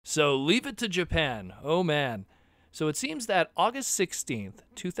So leave it to Japan. Oh, man. So it seems that August 16th,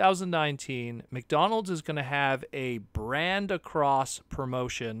 2019, McDonald's is going to have a brand across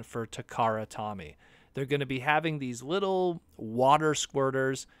promotion for Takara-Tomy. They're going to be having these little water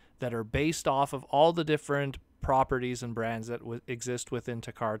squirters that are based off of all the different properties and brands that exist within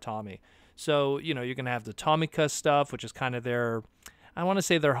Takara-Tomy. So, you know, you're going to have the Tomica stuff, which is kind of their, I want to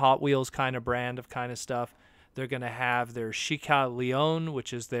say their Hot Wheels kind of brand of kind of stuff. They're going to have their Shika Leon,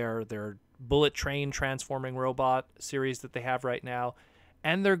 which is their bullet train transforming robot series that they have right now.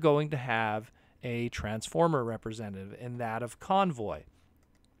 And they're going to have a Transformer representative in that of Convoy.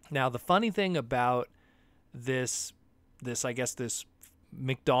 Now, the funny thing about this I guess this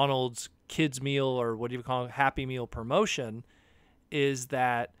McDonald's kids meal, or what do you call it, Happy Meal promotion, is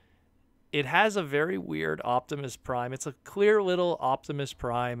that it has a very weird Optimus Prime. It's a clear little Optimus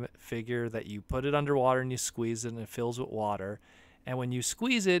Prime figure that you put it underwater and you squeeze it and it fills with water. And when you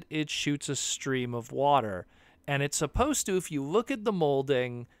squeeze it, it shoots a stream of water. And it's supposed to, if you look at the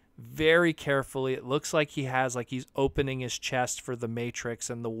molding very carefully, it looks like he's opening his chest for the Matrix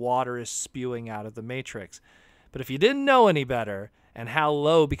and the water is spewing out of the Matrix. But if you didn't know any better, and how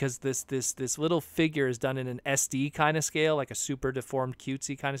low, because this little figure is done in an SD kind of scale, like a super deformed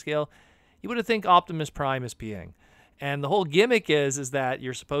cutesy kind of scale, you would have think Optimus Prime is peeing. And the whole gimmick is that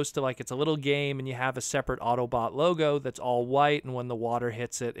you're supposed to, like, it's a little game and you have a separate Autobot logo that's all white, and when the water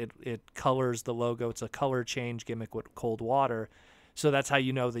hits it, it colors the logo. It's a color change gimmick with cold water. So that's how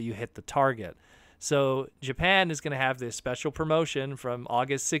you know that you hit the target. So Japan is going to have this special promotion from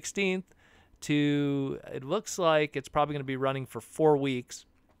August 16th to, it looks like it's probably going to be running for 4 weeks,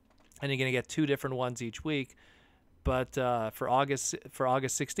 and you're going to get 2 different ones each week. But for August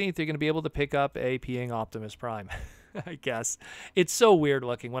 16th, you're going to be able to pick up a peeing Optimus Prime. I guess. It's so weird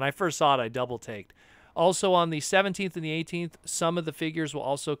looking. When I first saw it, I double-taked. Also, on the 17th and the 18th, some of the figures will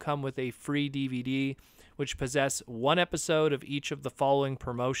also come with a free DVD, which possess 1 episode of each of the following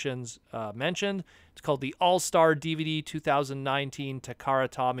promotions mentioned. It's called the All-Star DVD 2019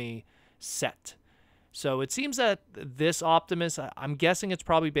 Takara-Tomy set. So it seems that this Optimus, I'm guessing it's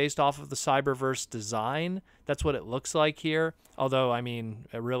probably based off of the Cyberverse design. That's what it looks like here. Although, I mean,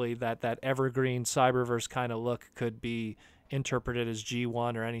 really, that evergreen Cyberverse kind of look could be interpreted as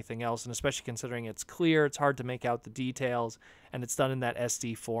G1 or anything else. And especially considering it's clear, it's hard to make out the details, and it's done in that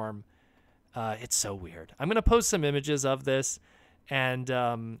SD form. It's so weird. I'm going to post some images of this, and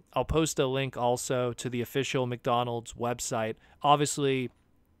I'll post a link also to the official McDonald's website. Obviously,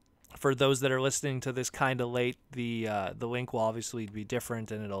 for those that are listening to this kind of late, the link will obviously be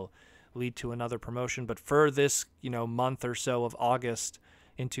different and it'll lead to another promotion. But for this, month or so of August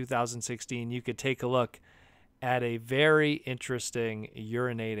in 2016, you could take a look at a very interesting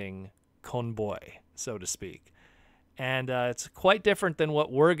urinating convoy, so to speak. And it's quite different than what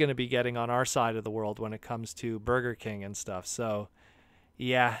we're going to be getting on our side of the world when it comes to Burger King and stuff. So,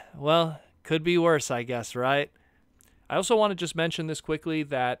 yeah, well, could be worse, I guess, right? I also want to just mention this quickly,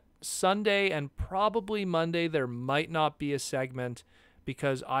 that Sunday and probably Monday there might not be a segment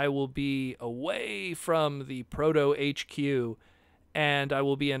because I will be away from the Proto HQ, and I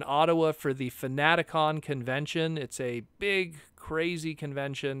will be in Ottawa for the Fanaticon convention. It's a big, crazy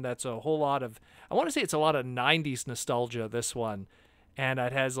convention that's a whole lot of, I want to say it's a lot of 90s nostalgia, this one. And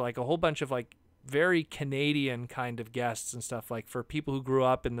it has like a whole bunch of like very Canadian kind of guests and stuff, like for people who grew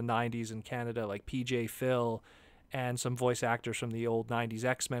up in the 90s in Canada, like PJ Phil, and some voice actors from the old 90s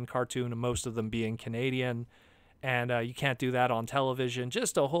X-Men cartoon, and most of them being Canadian. And you can't do that on television.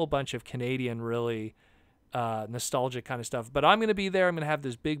 Just a whole bunch of Canadian, really nostalgic kind of stuff. But I'm going to be there. I'm going to have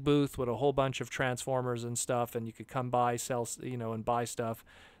this big booth with a whole bunch of Transformers and stuff, and you could come by, sell, and buy stuff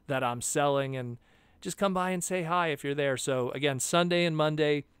that I'm selling, and just come by and say hi if you're there. So, again, Sunday and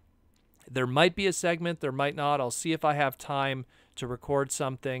Monday, there might be a segment, there might not. I'll see if I have time to record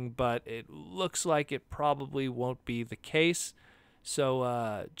something, but it looks like it probably won't be the case.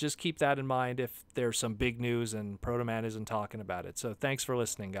 So just keep that in mind if there's some big news and Proto Man isn't talking about it. So thanks for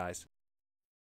listening, guys.